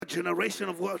generation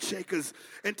of world shakers.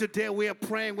 And today we are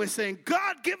praying, we're saying,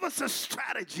 God, give us a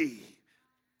strategy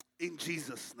in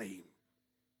Jesus' name.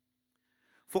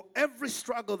 For every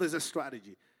struggle, there's a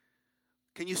strategy.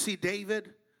 Can you see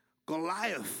David?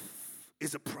 Goliath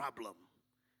is a problem.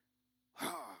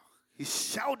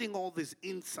 He's shouting all these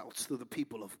insults to the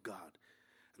people of God.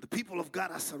 The people of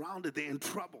God are surrounded. They're in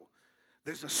trouble.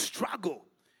 There's a struggle.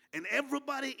 And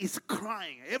everybody is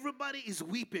crying. Everybody is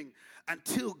weeping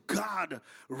until God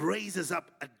raises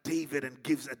up a David and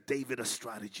gives a David a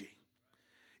strategy.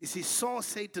 You see, Saul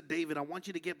said to David, I want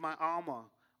you to get my armor.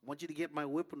 I want you to get my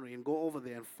weaponry and go over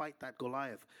there and fight that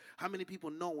Goliath. How many people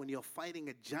know when you're fighting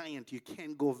a giant, you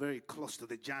can't go very close to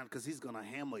the giant because he's going to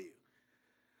hammer you?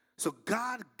 So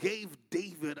God gave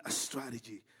David a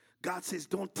strategy. God says,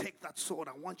 don't take that sword.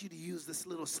 I want you to use this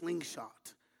little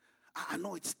slingshot. I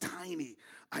know it's tiny.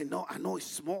 I know it's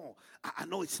small. I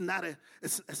know it's not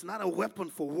a weapon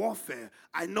for warfare.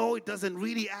 I know it doesn't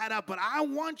really add up, but I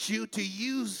want you to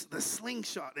use the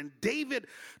slingshot. And David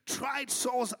tried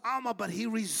Saul's armor, but he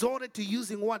resorted to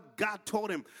using what God told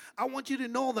him. I want you to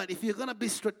know that if you're going to be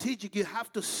strategic, you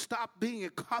have to stop being a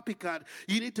copycat.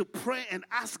 You need to pray and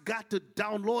ask God to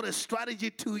download a strategy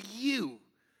to you.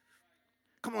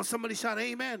 Come on, somebody shout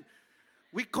amen.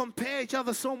 We compare each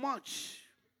other so much.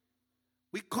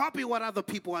 We copy what other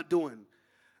people are doing.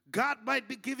 God might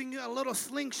be giving you a little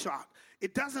slingshot.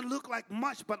 It doesn't look like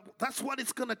much, but that's what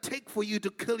it's going to take for you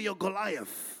to kill your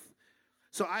Goliath.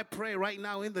 So I pray right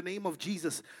now in the name of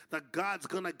Jesus that God's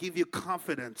going to give you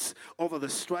confidence over the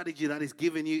strategy that is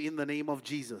given you in the name of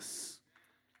Jesus.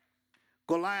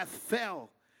 Goliath fell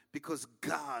because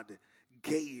God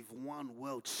gave one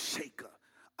world shaker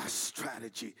a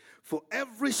strategy. For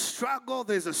every struggle,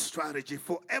 there's a strategy.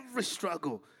 For every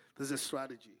struggle, there's a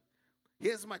strategy.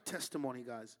 Here's my testimony,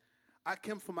 guys. I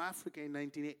came from Africa in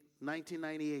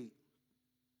 1998.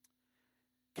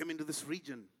 Came into this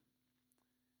region.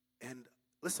 And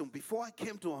listen, before I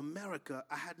came to America,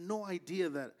 I had no idea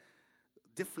that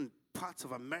different parts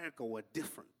of America were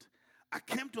different. I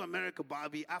came to America,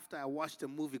 Bobby, after I watched a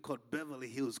movie called Beverly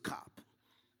Hills Cop.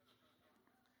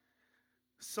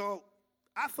 So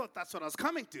I thought that's what I was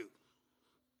coming to.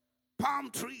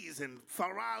 Palm trees and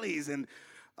Ferraris. And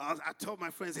I told my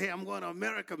friends, hey, I'm going to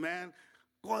America, man.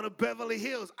 Going to Beverly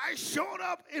Hills. I showed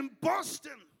up in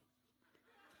Boston.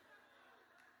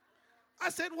 I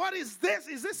said, what is this?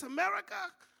 Is this America?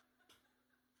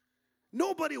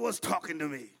 Nobody was talking to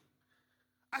me.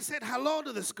 I said hello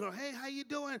to this girl. Hey, how you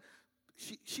doing?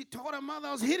 She told her mother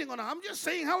I was hitting on her. I'm just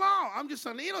saying hello. I'm just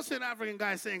an innocent African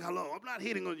guy saying hello. I'm not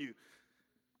hitting on you.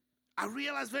 I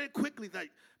realized very quickly that,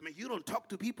 you don't talk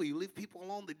to people. You leave people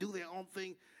alone. They do their own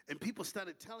thing. And people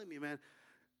started telling me, man,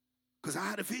 because I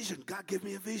had a vision. God gave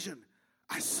me a vision.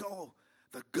 I saw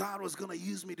that God was going to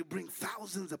use me to bring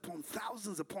thousands upon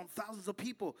thousands upon thousands of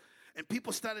people. And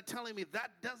people started telling me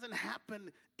that doesn't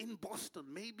happen in Boston,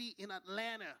 maybe in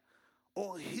Atlanta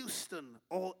or Houston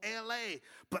or LA,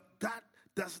 but that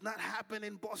does not happen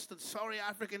in Boston. Sorry,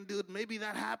 African dude, maybe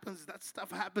that happens. That stuff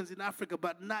happens in Africa,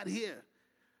 but not here.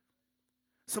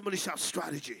 Somebody shout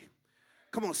strategy.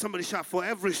 Come on, somebody shout, for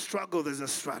every struggle, there's a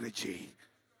strategy.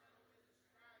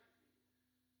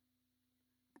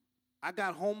 I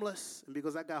got homeless, and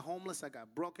because I got homeless, I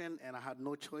got broken, and I had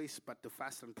no choice but to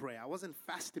fast and pray. I wasn't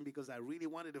fasting because I really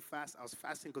wanted to fast. I was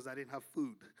fasting because I didn't have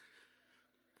food.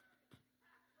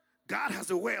 God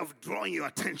has a way of drawing your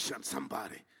attention,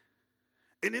 somebody.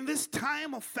 And in this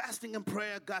time of fasting and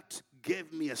prayer, God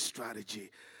gave me a strategy.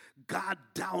 God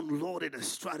downloaded a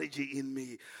strategy in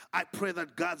me. I pray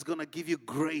that God's going to give you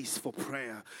grace for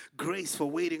prayer, grace for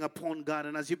waiting upon God.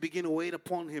 And as you begin to wait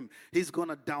upon Him, He's going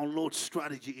to download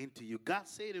strategy into you. God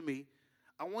said to me,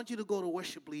 I want you to go to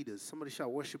worship leaders. Somebody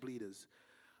shout worship leaders.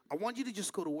 I want you to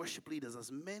just go to worship leaders,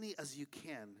 as many as you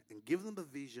can, and give them the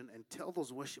vision and tell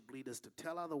those worship leaders to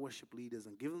tell other worship leaders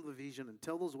and give them the vision and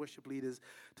tell those worship leaders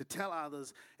to tell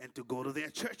others and to go to their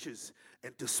churches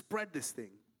and to spread this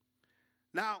thing.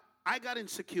 Now, I got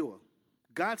insecure.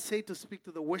 God said to speak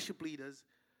to the worship leaders,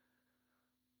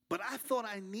 but I thought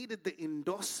I needed the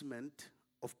endorsement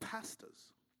of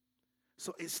pastors.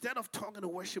 So instead of talking to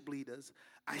worship leaders,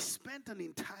 I spent an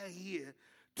entire year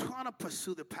trying to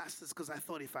pursue the pastors because I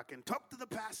thought if I can talk to the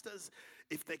pastors,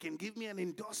 if they can give me an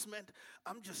endorsement,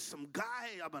 I'm just some guy,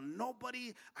 I'm a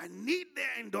nobody. I need their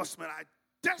endorsement. I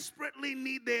desperately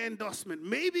need their endorsement.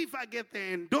 Maybe if I get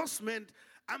their endorsement,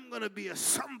 I'm going to be a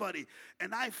somebody.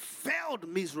 And I failed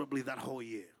miserably that whole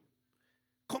year.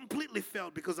 Completely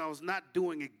failed because I was not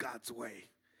doing it God's way.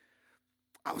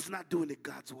 I was not doing it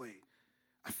God's way.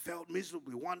 I failed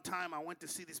miserably. One time I went to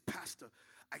see this pastor.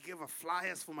 I gave her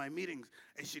flyers for my meetings,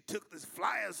 and she took these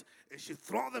flyers and she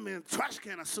threw them in the trash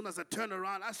can. As soon as I turned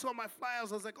around, I saw my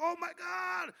flyers. I was like, oh my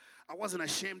God. I wasn't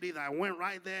ashamed either. I went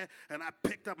right there and I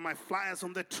picked up my flyers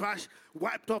from the trash,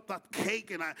 wiped up that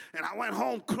cake, and I went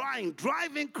home crying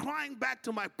back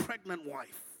to my pregnant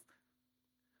wife.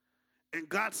 And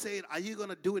God said, are you going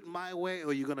to do it my way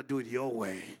or are you going to do it your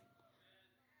way?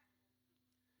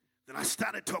 Then I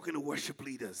started talking to worship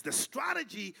leaders. The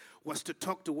strategy was to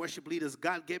talk to worship leaders.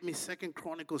 God gave me 2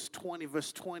 Chronicles 20,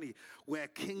 verse 20, where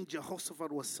King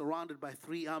Jehoshaphat was surrounded by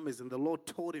 3 armies, and the Lord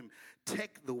told him,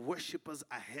 take the worshipers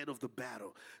ahead of the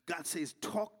battle. God says,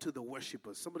 talk to the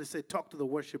worshipers. Somebody say, talk to the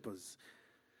worshipers.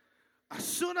 As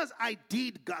soon as I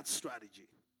did God's strategy,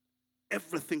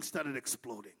 everything started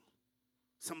exploding.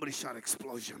 Somebody shout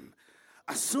explosion.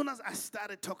 As soon as I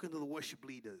started talking to the worship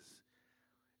leaders,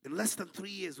 in less than 3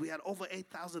 years, we had over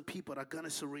 8,000 people at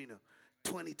Agganis Arena,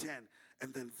 2010.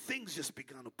 And then things just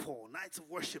began to pour. Nights of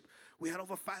worship, we had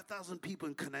over 5,000 people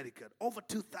in Connecticut, over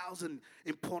 2,000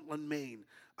 in Portland, Maine.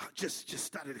 Just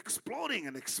started exploding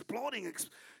and exploding.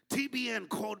 TBN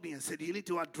called me and said, you need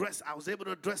to address. I was able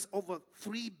to address over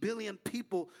 3 billion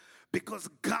people because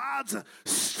God's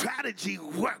strategy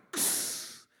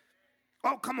works.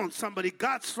 Oh, come on, somebody.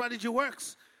 God's strategy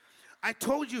works. I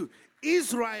told you,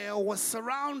 Israel was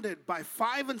surrounded by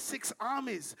 5 and 6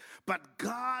 armies, but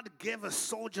God gave a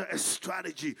soldier a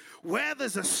strategy. Where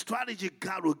there's a strategy,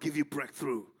 God will give you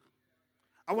breakthrough.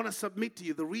 I want to submit to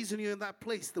you, the reason you're in that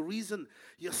place, the reason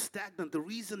you're stagnant, the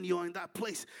reason you're in that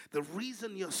place, the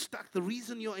reason you're stuck, the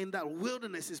reason you're in that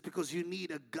wilderness is because you need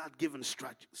a God-given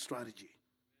strategy.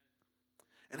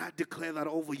 And I declare that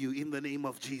over you in the name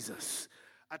of Jesus.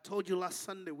 I told you last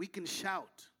Sunday, we can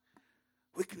shout.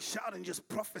 We can shout and just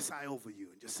prophesy over you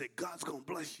and just say, God's going to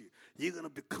bless you. You're going to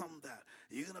become that.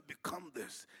 You're going to become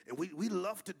this. And we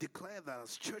love to declare that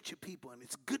as churchy people, and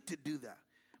it's good to do that.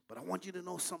 But I want you to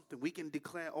know something. We can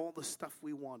declare all the stuff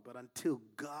we want, but until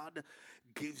God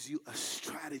gives you a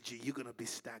strategy, you're going to be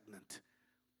stagnant.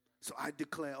 So I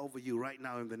declare over you right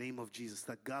now in the name of Jesus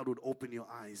that God would open your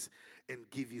eyes and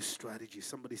give you strategy.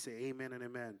 Somebody say amen and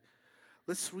amen.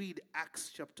 Let's read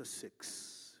Acts chapter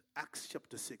 6. Acts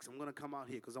chapter 6. I'm going to come out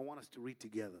here because I want us to read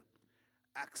together.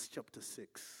 Acts chapter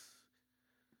 6.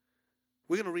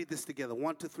 We're going to read this together.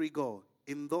 1, 2, 3, go.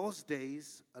 In those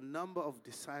days, a number of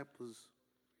disciples,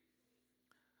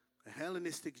 the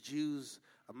Hellenistic Jews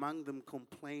among them,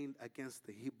 complained against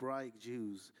the Hebraic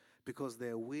Jews because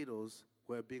their widows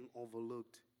were being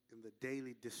overlooked in the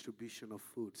daily distribution of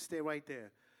food. Stay right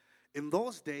there. In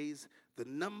those days, the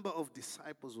number of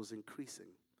disciples was increasing.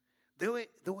 They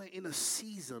were in a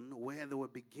season where they were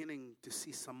beginning to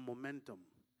see some momentum.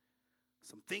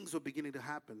 Some things were beginning to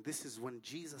happen. This is when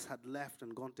Jesus had left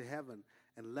and gone to heaven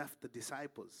and left the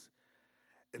disciples.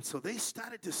 And so they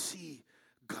started to see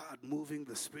God moving.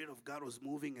 The Spirit of God was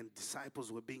moving and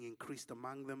disciples were being increased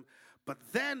among them. But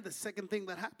then the second thing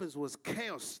that happens was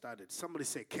chaos started. Somebody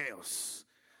say chaos.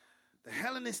 The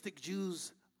Hellenistic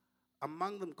Jews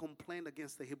among them complained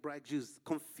against the Hebraic Jews.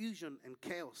 Confusion and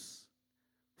chaos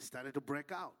started to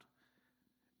break out.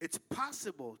 It's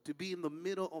possible to be in the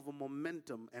middle of a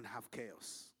momentum and have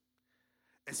chaos.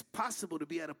 It's possible to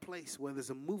be at a place where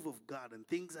there's a move of God and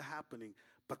things are happening,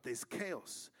 but there's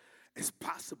chaos. It's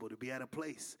possible to be at a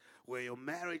place where your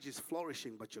marriage is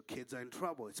flourishing, but your kids are in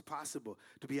trouble. It's possible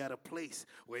to be at a place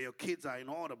where your kids are in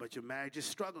order, but your marriage is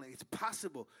struggling. It's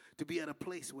possible to be at a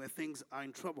place where things are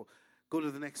in trouble. Go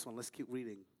to the next one. Let's keep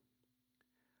reading.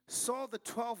 So the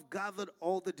 12 gathered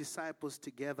all the disciples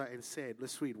together and said,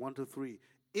 let's read 1, 2, 3.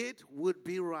 It would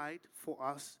be right for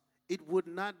us. It would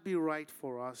not be right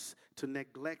for us to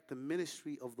neglect the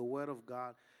ministry of the word of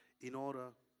God in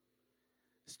order.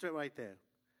 Straight right there.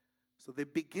 So they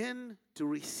begin to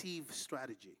receive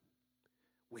strategy.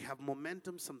 We have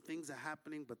momentum. Some things are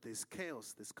happening, but there's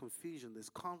chaos, there's confusion, there's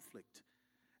conflict.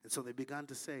 And so they began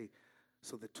to say,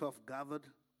 so the 12 gathered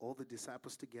all the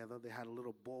disciples together. They had a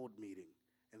little board meeting.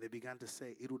 And they began to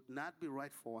say, it would not be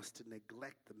right for us to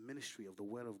neglect the ministry of the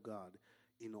word of God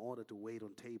in order to wait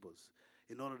on tables,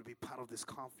 in order to be part of this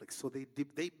conflict. So they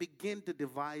begin to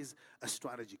devise a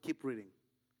strategy. Keep reading.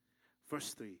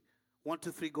 Verse 3. 1,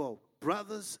 2, 3, go.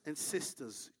 Brothers and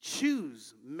sisters,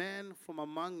 choose men from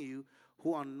among you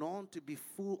who are known to be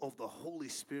full of the Holy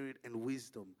Spirit and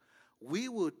wisdom. We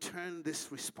will turn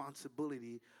this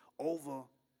responsibility over.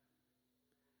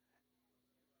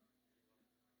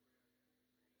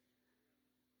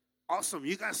 Awesome.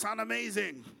 You guys sound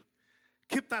amazing.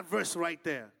 Keep that verse right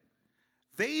there.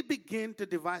 They begin to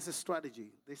devise a strategy.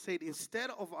 They said, instead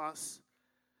of us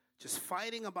just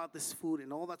fighting about this food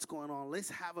and all that's going on, let's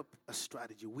have a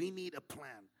strategy. We need a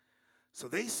plan. So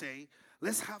they say,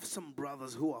 let's have some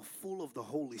brothers who are full of the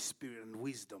Holy Spirit and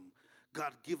wisdom.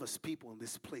 God, give us people in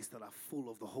this place that are full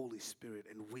of the Holy Spirit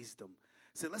and wisdom.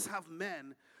 So let's have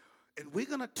men, and we're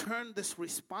going to turn this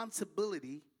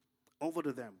responsibility over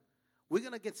to them. We're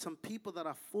going to get some people that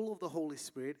are full of the Holy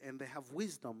Spirit and they have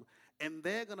wisdom, and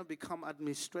they're going to become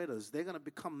administrators. They're going to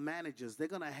become managers. They're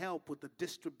going to help with the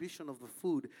distribution of the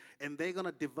food, and they're going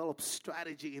to develop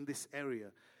strategy in this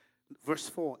area. Verse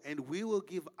 4, and we will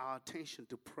give our attention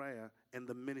to prayer and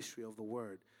the ministry of the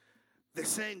word. They're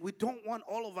saying we don't want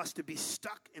all of us to be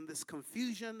stuck in this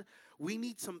confusion. We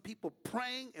need some people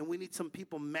praying and we need some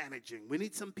people managing. We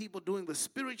need some people doing the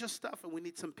spiritual stuff and we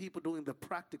need some people doing the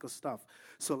practical stuff.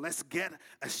 So let's get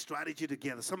a strategy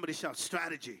together. Somebody shout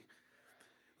strategy.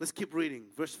 Let's keep reading.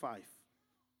 Verse 5.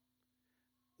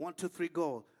 1, 2, 3,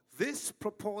 go. This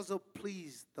proposal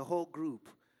pleased the whole group.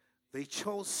 They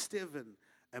chose Stephen,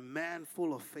 a man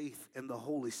full of faith in the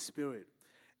Holy Spirit,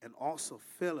 and also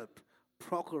Philip,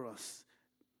 Prochorus.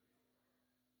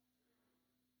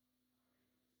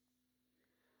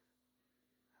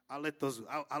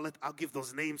 I'll give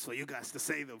those names for you guys to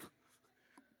say them.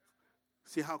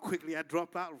 See how quickly I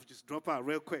drop out? Just drop out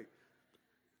real quick.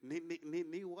 Need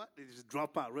what? They just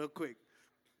drop out real quick.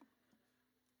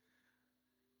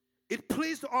 It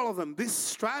pleased all of them. This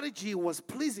strategy was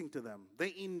pleasing to them.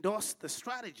 They endorsed the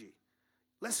strategy.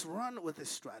 Let's run with this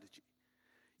strategy.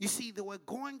 You see, they were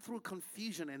going through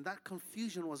confusion, and that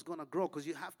confusion was going to grow, because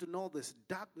you have to know this.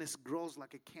 Darkness grows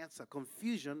like a cancer.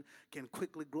 Confusion can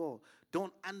quickly grow.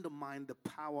 Don't undermine the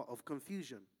power of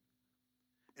confusion.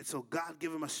 And so God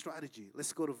gave him a strategy.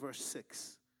 Let's go to verse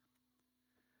 6.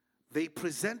 They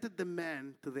presented the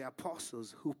men to the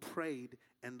apostles, who prayed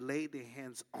and laid their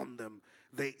hands on them.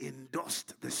 They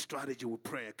endorsed the strategy with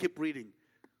prayer. Keep reading.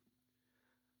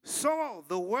 So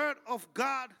the word of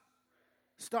God.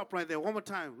 Stop right there. One more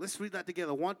time. Let's read that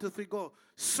together. 1, 2, 3, go.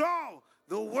 So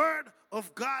the word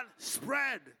of God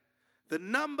spread. The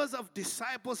numbers of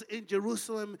disciples in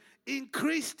Jerusalem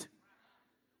increased.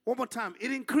 One more time.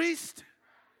 It increased.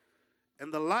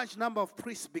 And the large number of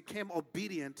priests became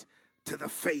obedient to the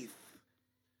faith.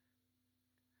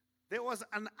 There was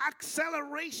an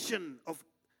acceleration of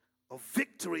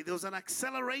victory. There was an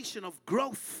acceleration of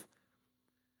growth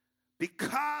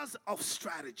because of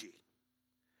strategy.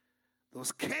 There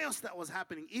was chaos that was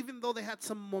happening, even though they had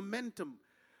some momentum.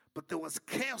 But there was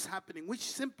chaos happening, which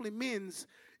simply means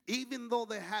even though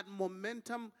they had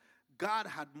momentum, God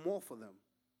had more for them.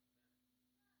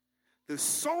 There's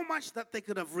so much that they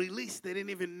could have released, they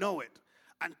didn't even know it.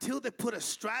 Until they put a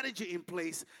strategy in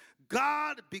place,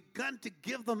 God began to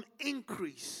give them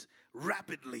increase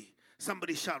rapidly.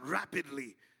 Somebody shout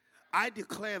rapidly. I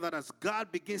declare that as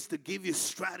God begins to give you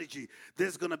strategy,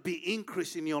 there's going to be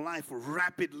increase in your life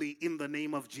rapidly in the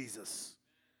name of Jesus.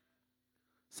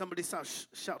 Somebody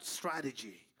shout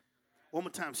strategy. One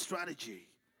more time, strategy.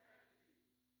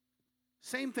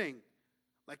 Same thing.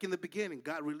 Like in the beginning,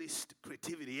 God released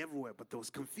creativity everywhere, but there was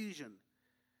confusion.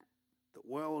 The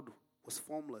world was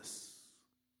formless.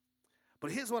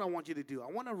 But here's what I want you to do.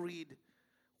 I want to read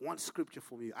one scripture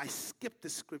for you. I skipped the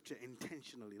scripture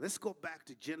intentionally. Let's go back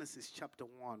to Genesis chapter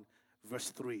 1, verse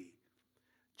 3.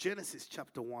 Genesis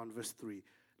chapter 1, verse 3.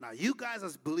 Now, you guys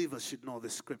as believers should know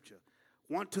this scripture.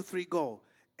 1, 2, 3, go.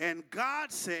 And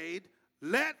God said,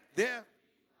 let there...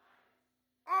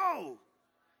 Oh!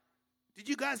 Did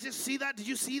you guys just see that? Did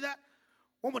you see that?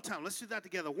 One more time. Let's do that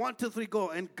together. 1, 2, 3, go.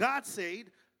 And God said,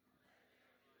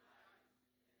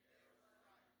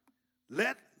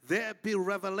 let there be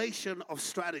revelation of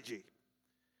strategy.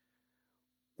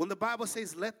 When the Bible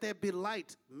says, let there be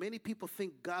light, many people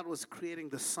think God was creating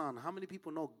the sun. How many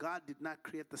people know God did not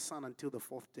create the sun until the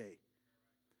 4th day?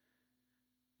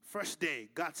 First day,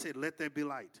 God said, let there be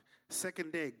light.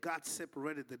 Second day, God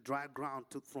separated the dry ground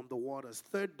from the waters.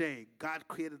 Third day, God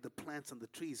created the plants and the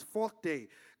trees. Fourth day,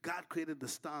 God created the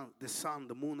sun,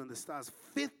 the moon, and the stars.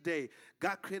 Fifth day,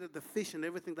 God created the fish and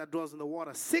everything that dwells in the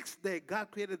water. Sixth day,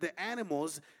 God created the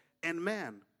animals and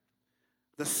man.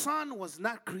 The sun was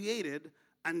not created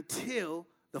until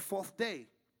the 4th day.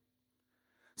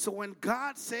 So when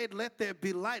God said, let there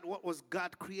be light, what was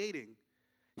God creating?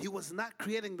 He was not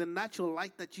creating the natural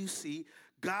light that you see.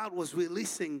 God was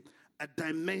releasing a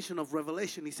dimension of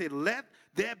revelation. He said, let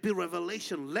there be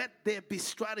revelation. Let there be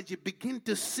strategy. Begin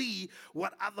to see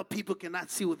what other people cannot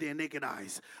see with their naked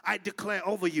eyes. I declare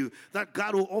over you that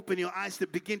God will open your eyes to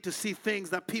begin to see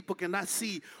things that people cannot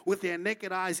see with their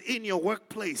naked eyes in your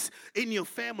workplace, in your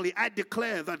family. I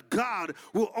declare that God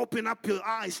will open up your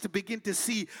eyes to begin to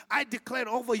see. I declare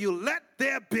over you, let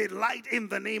there be light in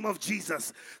the name of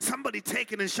Jesus. Somebody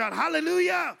take it and shout,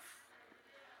 hallelujah.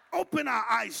 open our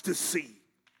eyes to see.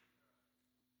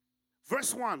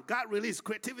 Verse 1, God released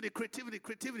creativity, creativity,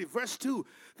 creativity. Verse 2,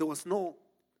 there was no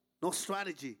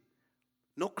strategy,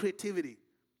 no creativity,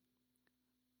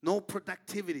 no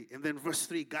productivity. And then verse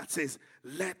 3, God says,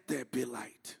 let there be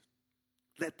light.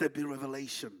 Let there be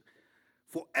revelation.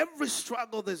 For every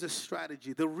struggle, there's a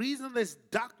strategy. The reason there's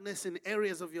darkness in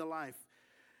areas of your life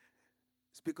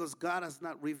is because God has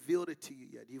not revealed it to you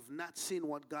yet. You've not seen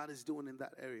what God is doing in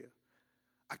that area.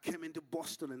 I came into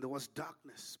Boston and there was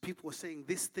darkness. People were saying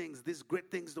these great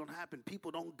things don't happen.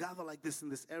 People don't gather like this in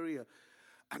this area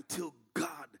until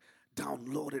God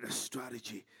downloaded a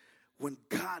strategy. When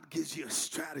God gives you a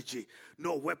strategy,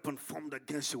 no weapon formed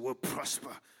against you will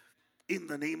prosper. In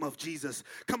the name of Jesus.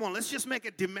 Come on, let's just make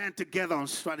a demand together on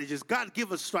strategies. God,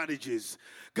 give us strategies.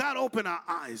 God, open our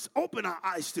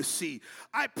eyes to see.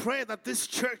 I pray that this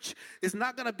church is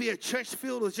not going to be a church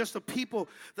filled with just the people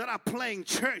that are playing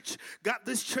church. God,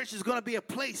 this church is going to be a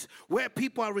place where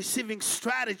people are receiving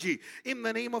strategy. In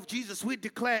the name of Jesus, we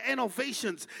declare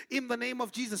innovations. In the name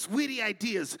of Jesus, witty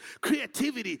ideas,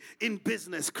 creativity in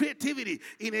business, creativity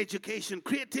in education,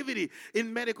 creativity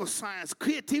in medical science,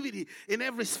 creativity in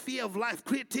every sphere of life,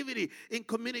 creativity in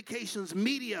communications,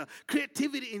 media,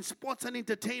 creativity in sports and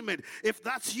entertainment. If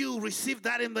that's you, receive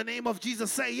that in the name of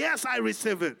Jesus. Say, yes, I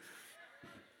receive it.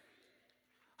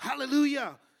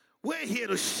 Hallelujah. We're here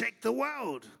to shake the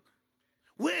world.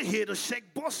 We're here to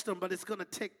shake Boston, but it's going to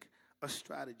take a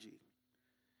strategy.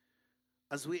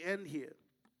 As we end here,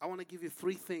 I want to give you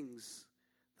 3 things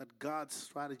that God's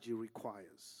strategy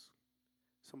requires.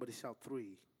 Somebody shout 3.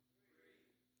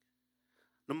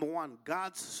 Number 1,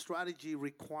 God's strategy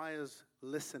requires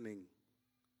listening.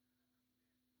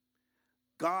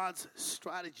 God's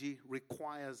strategy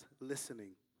requires listening.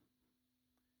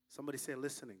 Somebody say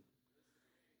listening.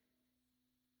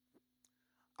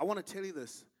 I want to tell you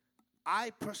this.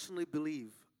 I personally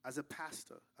believe, as a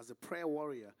pastor, as a prayer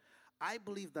warrior, I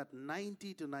believe that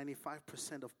 90 to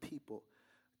 95% of people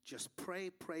just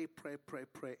pray,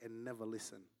 and never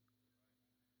listen.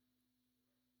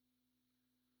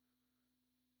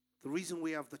 The reason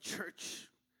we have the church,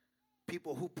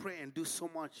 people who pray and do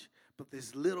so much, but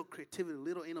there's little creativity,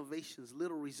 little innovations,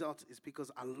 little results, is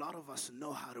because a lot of us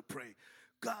know how to pray.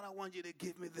 God, I want you to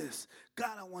give me this.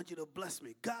 God, I want you to bless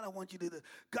me. God, I want you to do.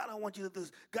 God, I want you to do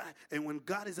this. God, and when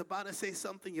God is about to say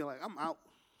something, you're like, I'm out.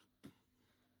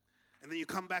 And then you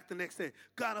come back the next day.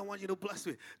 God, I want you to bless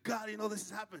me. God, you know this is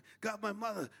happening. God, my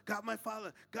mother. God, my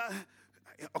father. God,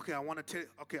 okay, I want to tell you.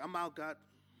 Okay, I'm out, God.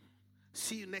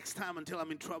 See you next time until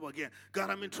I'm in trouble again. God,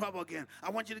 I'm in trouble again. I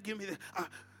want you to give me this.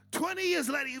 20 years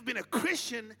later, you've been a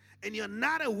Christian and you're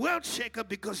not a world shaker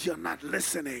because you're not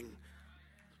listening.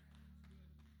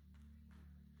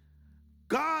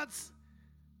 God's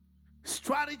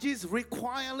strategies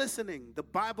require listening. The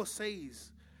Bible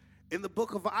says in the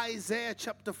book of Isaiah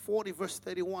chapter 40 verse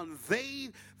 31, they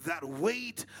that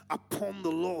wait upon the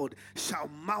Lord shall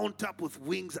mount up with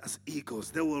wings as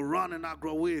eagles. They will run and not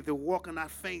grow weary. They will walk and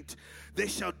not faint. They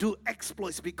shall do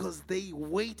exploits because they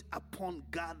wait upon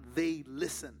God. They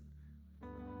listen.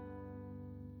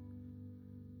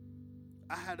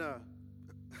 I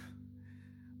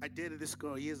dated this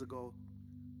girl years ago.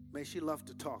 Man, she loved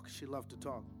to talk.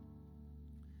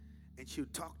 And she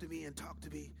would talk to me.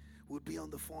 Would be on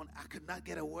the phone. I could not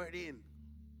get a word in.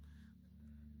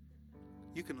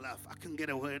 You can laugh. I couldn't get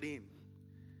a word in.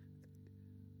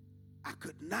 I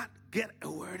could not get a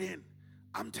word in.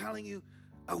 I'm telling you,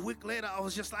 a week later, I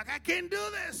was just like, I can't do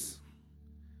this.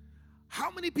 How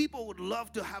many people would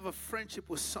love to have a friendship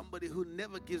with somebody who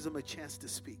never gives them a chance to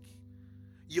speak?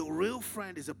 Your real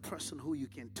friend is a person who you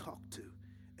can talk to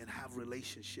and have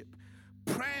relationship.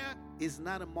 Prayer is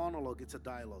not a monologue, it's a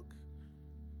dialogue.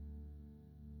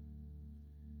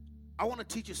 I want to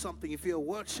teach you something. If you're a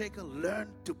word shaker, learn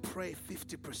to pray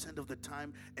 50% of the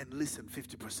time and listen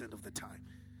 50% of the time.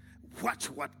 Watch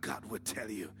what God will tell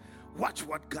you. Watch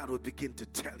what God will begin to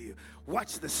tell you.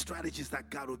 Watch the strategies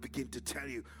that God will begin to tell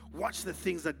you. Watch the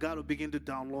things that God will begin to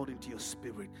download into your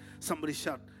spirit. Somebody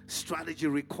shout, strategy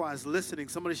requires listening.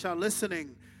 Somebody shout,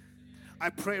 listening. I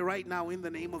pray right now in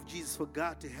the name of Jesus for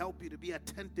God to help you to be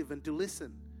attentive and to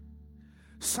listen.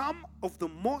 Some of the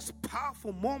most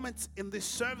powerful moments in these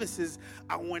services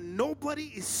are when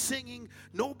nobody is singing,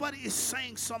 nobody is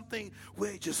saying something.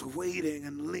 We're just waiting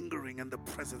and lingering in the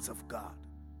presence of God.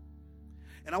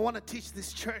 And I want to teach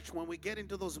this church, when we get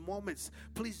into those moments,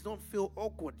 please don't feel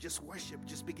awkward. Just worship.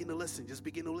 Just begin to listen. Just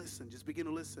begin to listen. Just begin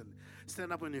to listen.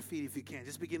 Stand up on your feet if you can.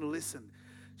 Just begin to listen.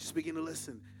 Just begin to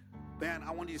listen. Man,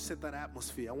 I want you to set that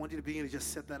atmosphere. I want you to begin to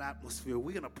just set that atmosphere.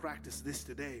 We're going to practice this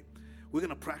today. We're going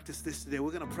to practice this today.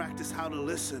 We're going to practice how to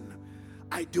listen.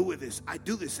 I do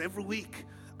this every week.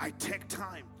 I take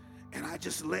time and I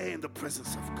just lay in the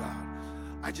presence of God.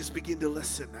 I just begin to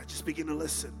listen.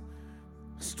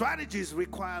 Strategies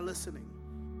require listening.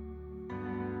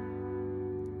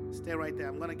 Stay right there.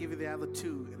 I'm going to give you the other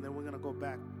two, and then we're going to go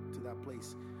back to that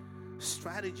place.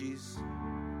 Strategies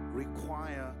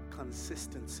require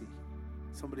consistency.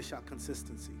 Somebody shout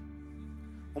consistency.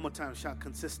 One more time, shout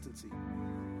consistency.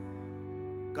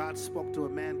 God spoke to a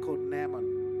man called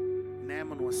Naaman.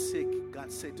 Naaman was sick.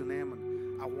 God said to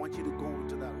Naaman, I want you to go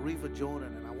into that river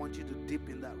Jordan, and I want you to dip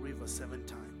in that river 7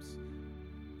 times.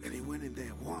 And he went in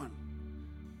there. 1.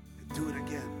 Do it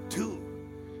again. 2.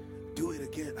 Do it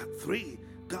again. 3.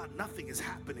 God, nothing is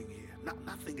happening here.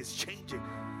 Nothing is changing.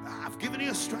 I've given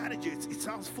you a strategy. It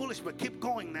sounds foolish, but keep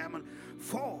going, Naaman.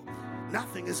 4.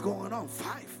 Nothing is going on.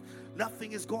 5.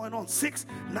 Nothing is going on. 6,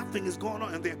 nothing is going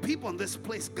on. And there are people in this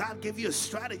place, God gave you a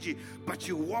strategy, but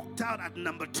you walked out at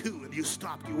number 2 and you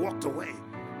stopped. You walked away.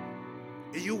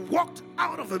 You walked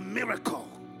out of a miracle.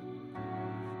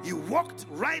 You walked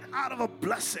right out of a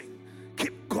blessing.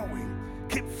 Keep going.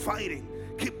 Keep fighting.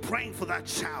 Keep praying for that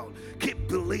child. Keep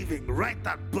believing. Write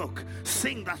that book.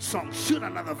 Sing that song. Shoot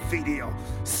another video.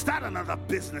 Start another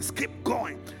business. Keep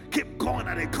going. Keep going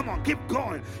at it. Come on, keep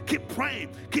going. Keep praying.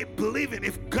 Keep believing.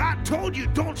 If God told you,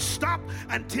 don't stop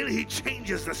until He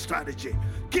changes the strategy.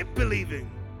 Keep believing.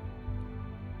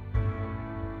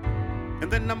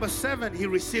 And then number 7, he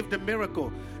received a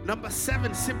miracle. Number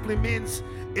 7 simply means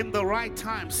in the right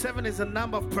time. 7 is a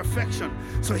number of perfection.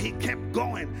 So he kept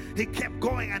going. He kept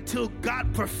going until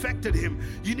God perfected him.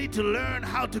 You need to learn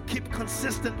how to keep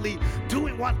consistently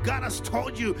doing what God has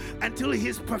told you until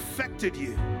He's perfected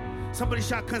you. Somebody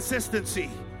shout consistency.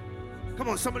 Come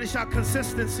on, somebody shout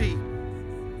consistency.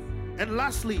 And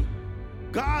lastly,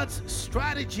 God's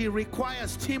strategy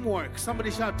requires teamwork.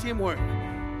 Somebody shout teamwork.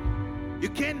 You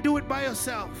can't do it by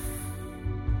yourself.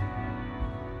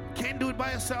 Can't do it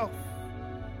by yourself.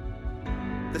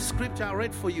 The scripture I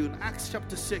read for you in Acts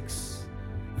chapter 6,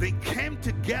 they came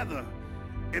together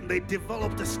and they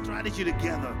developed a strategy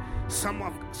together. Some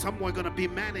were going to be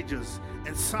managers,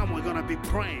 and some were going to be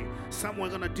praying. Some were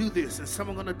going to do this, and some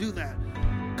were going to do that.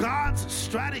 God's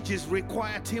strategies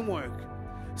require teamwork.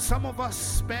 Some of us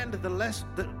spend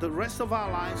the rest of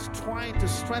our lives trying to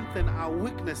strengthen our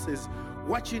weaknesses.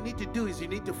 What you need to do is you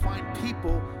need to find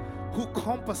people who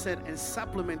compensate and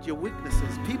supplement your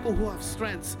weaknesses, people who have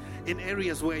strengths in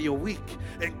areas where you're weak,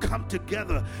 and come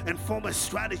together and form a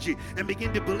strategy and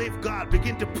begin to believe God,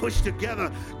 begin to push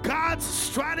together. God's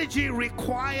strategy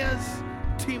requires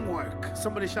teamwork.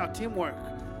 Somebody shout teamwork.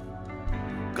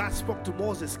 God spoke to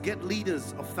Moses, get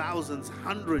leaders of thousands,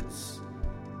 hundreds,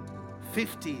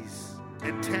 50s,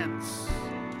 and 10s,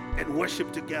 and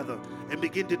worship together and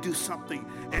begin to do something,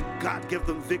 and God gave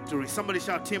them victory. Somebody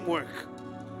shout teamwork.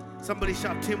 Somebody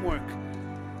shout teamwork.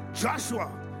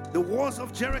 Joshua, the walls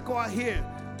of Jericho are here.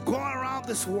 Go around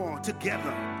this wall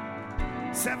together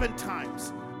 7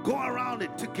 times. Go around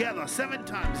it together 7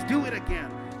 times. Do it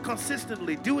again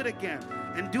consistently. Do it again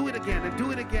and do it again and do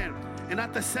it again. And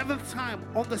at the 7th time,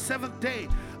 on the 7th day,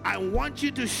 I want you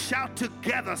to shout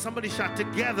together. Somebody shout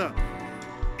together.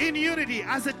 In unity,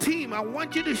 as a team, I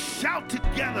want you to shout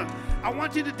together. I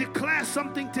want you to declare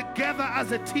something together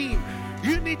as a team.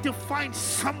 You need to find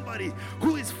somebody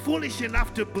who is foolish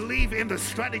enough to believe in the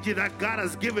strategy that God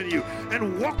has given you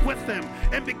and walk with them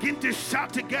and begin to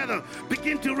shout together.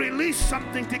 Begin to release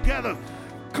something together.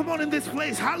 Come on in this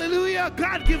place. Hallelujah.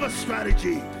 God give us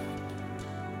strategy.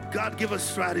 God give us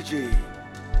strategy.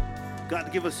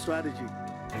 God give us strategy.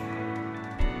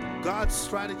 God's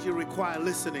strategy requires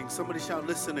listening. Somebody shout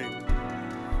listening.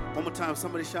 One more time.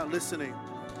 Somebody shout listening.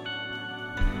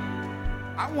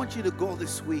 I want you to go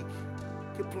this week.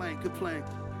 Keep playing. Keep playing.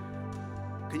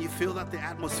 Can you feel that the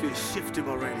atmosphere is shifting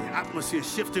already? Atmosphere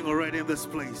is shifting already in this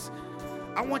place.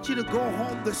 I want you to go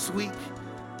home this week,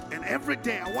 and every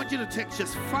day I want you to take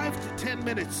just 5 to 10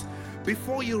 minutes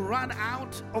before you run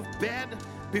out of bed,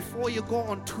 before you go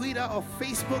on Twitter or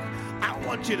Facebook. I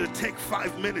want you to take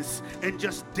 5 minutes and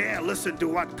just dare listen to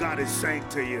what God is saying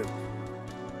to you.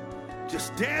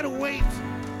 Just dare to wait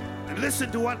and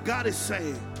listen to what God is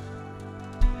saying.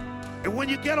 And when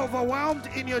you get overwhelmed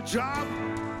in your job,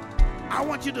 I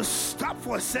want you to stop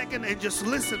for a second and just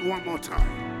listen one more time.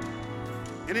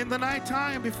 And in the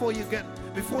nighttime, before you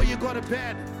go to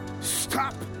bed,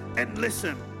 stop and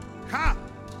listen.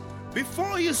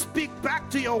 Before you speak back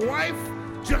to your wife,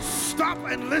 just stop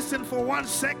and listen for 1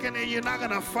 second, and you're not going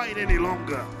to fight any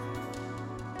longer.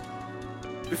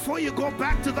 Before you go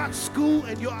back to that school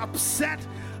and you're upset,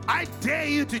 I dare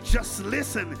you to just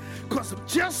listen, because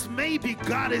just maybe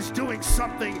God is doing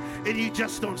something and you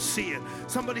just don't see it.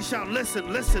 Somebody shout,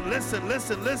 listen, listen, listen,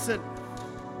 listen, listen.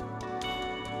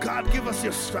 God, give us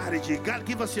your strategy. God,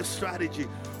 give us your strategy.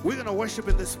 We're going to worship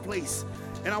in this place.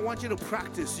 And I want you to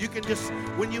practice. You can just,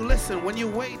 when you listen, when you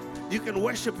wait, you can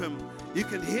worship Him. You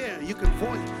can hear, you can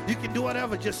voice, you can do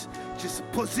whatever. Just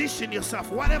position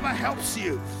yourself. Whatever helps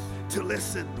you to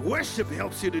listen. Worship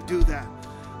helps you to do that.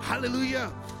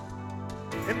 Hallelujah.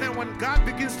 And then when God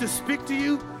begins to speak to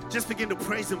you, just begin to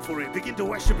praise Him for it. Begin to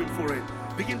worship Him for it.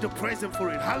 Begin to praise Him for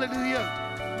it. Hallelujah.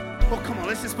 Oh, come on.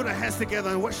 Let's just put our hands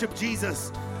together and worship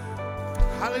Jesus.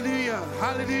 Hallelujah.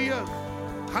 Hallelujah.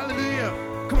 Hallelujah.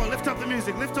 Come on, lift up the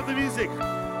music. Lift up the music.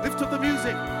 Lift up the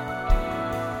music.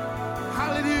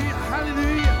 Hallelujah.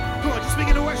 Hallelujah. Come on, just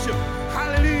begin to worship.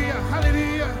 Hallelujah.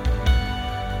 Hallelujah.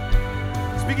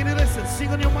 Just begin to listen. Sing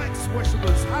on your mics,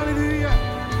 worshipers. Hallelujah.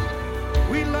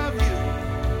 We love you.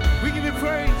 We give you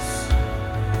praise.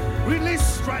 Release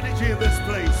strategy in this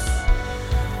place.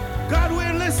 God,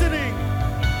 we're listening.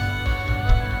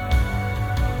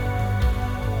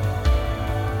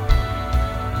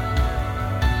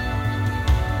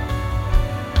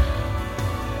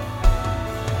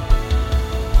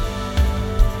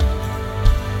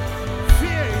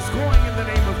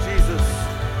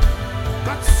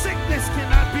 Sickness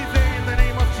cannot be there in the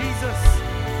name of Jesus.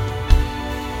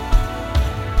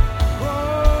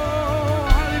 Oh,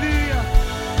 hallelujah.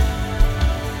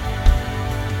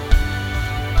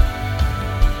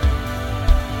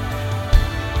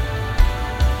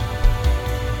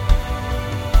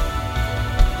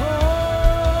 Oh,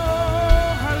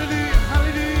 hallelujah,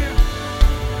 hallelujah.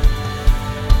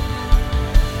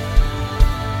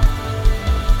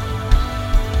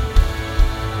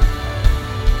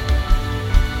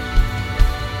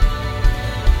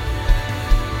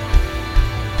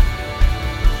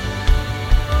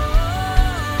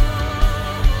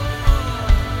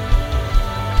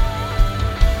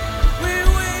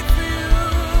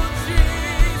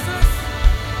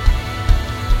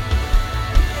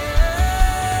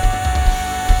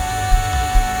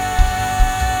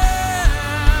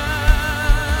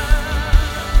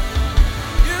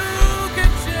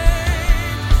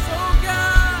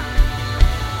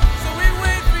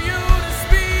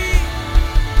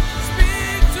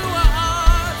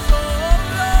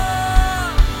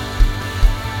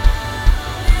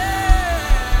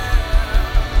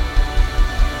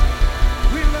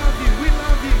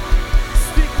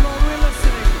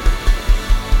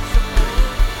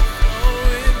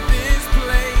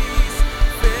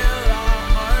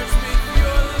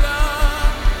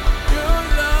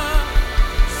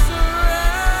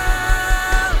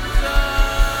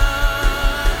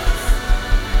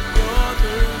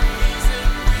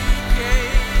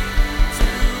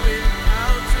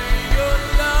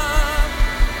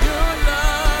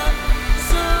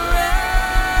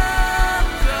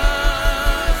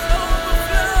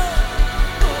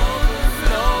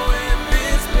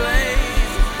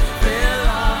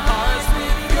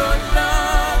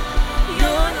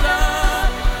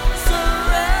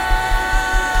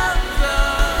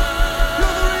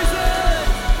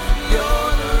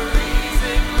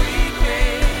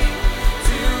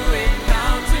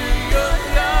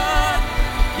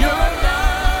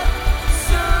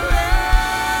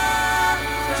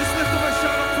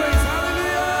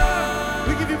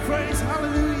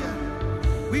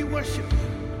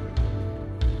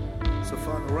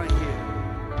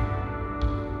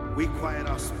 We quiet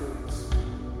our spirits.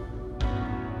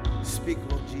 Speak,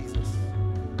 Lord Jesus.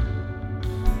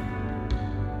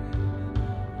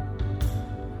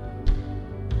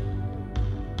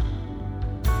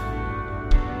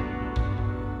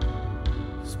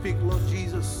 Speak, Lord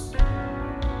Jesus.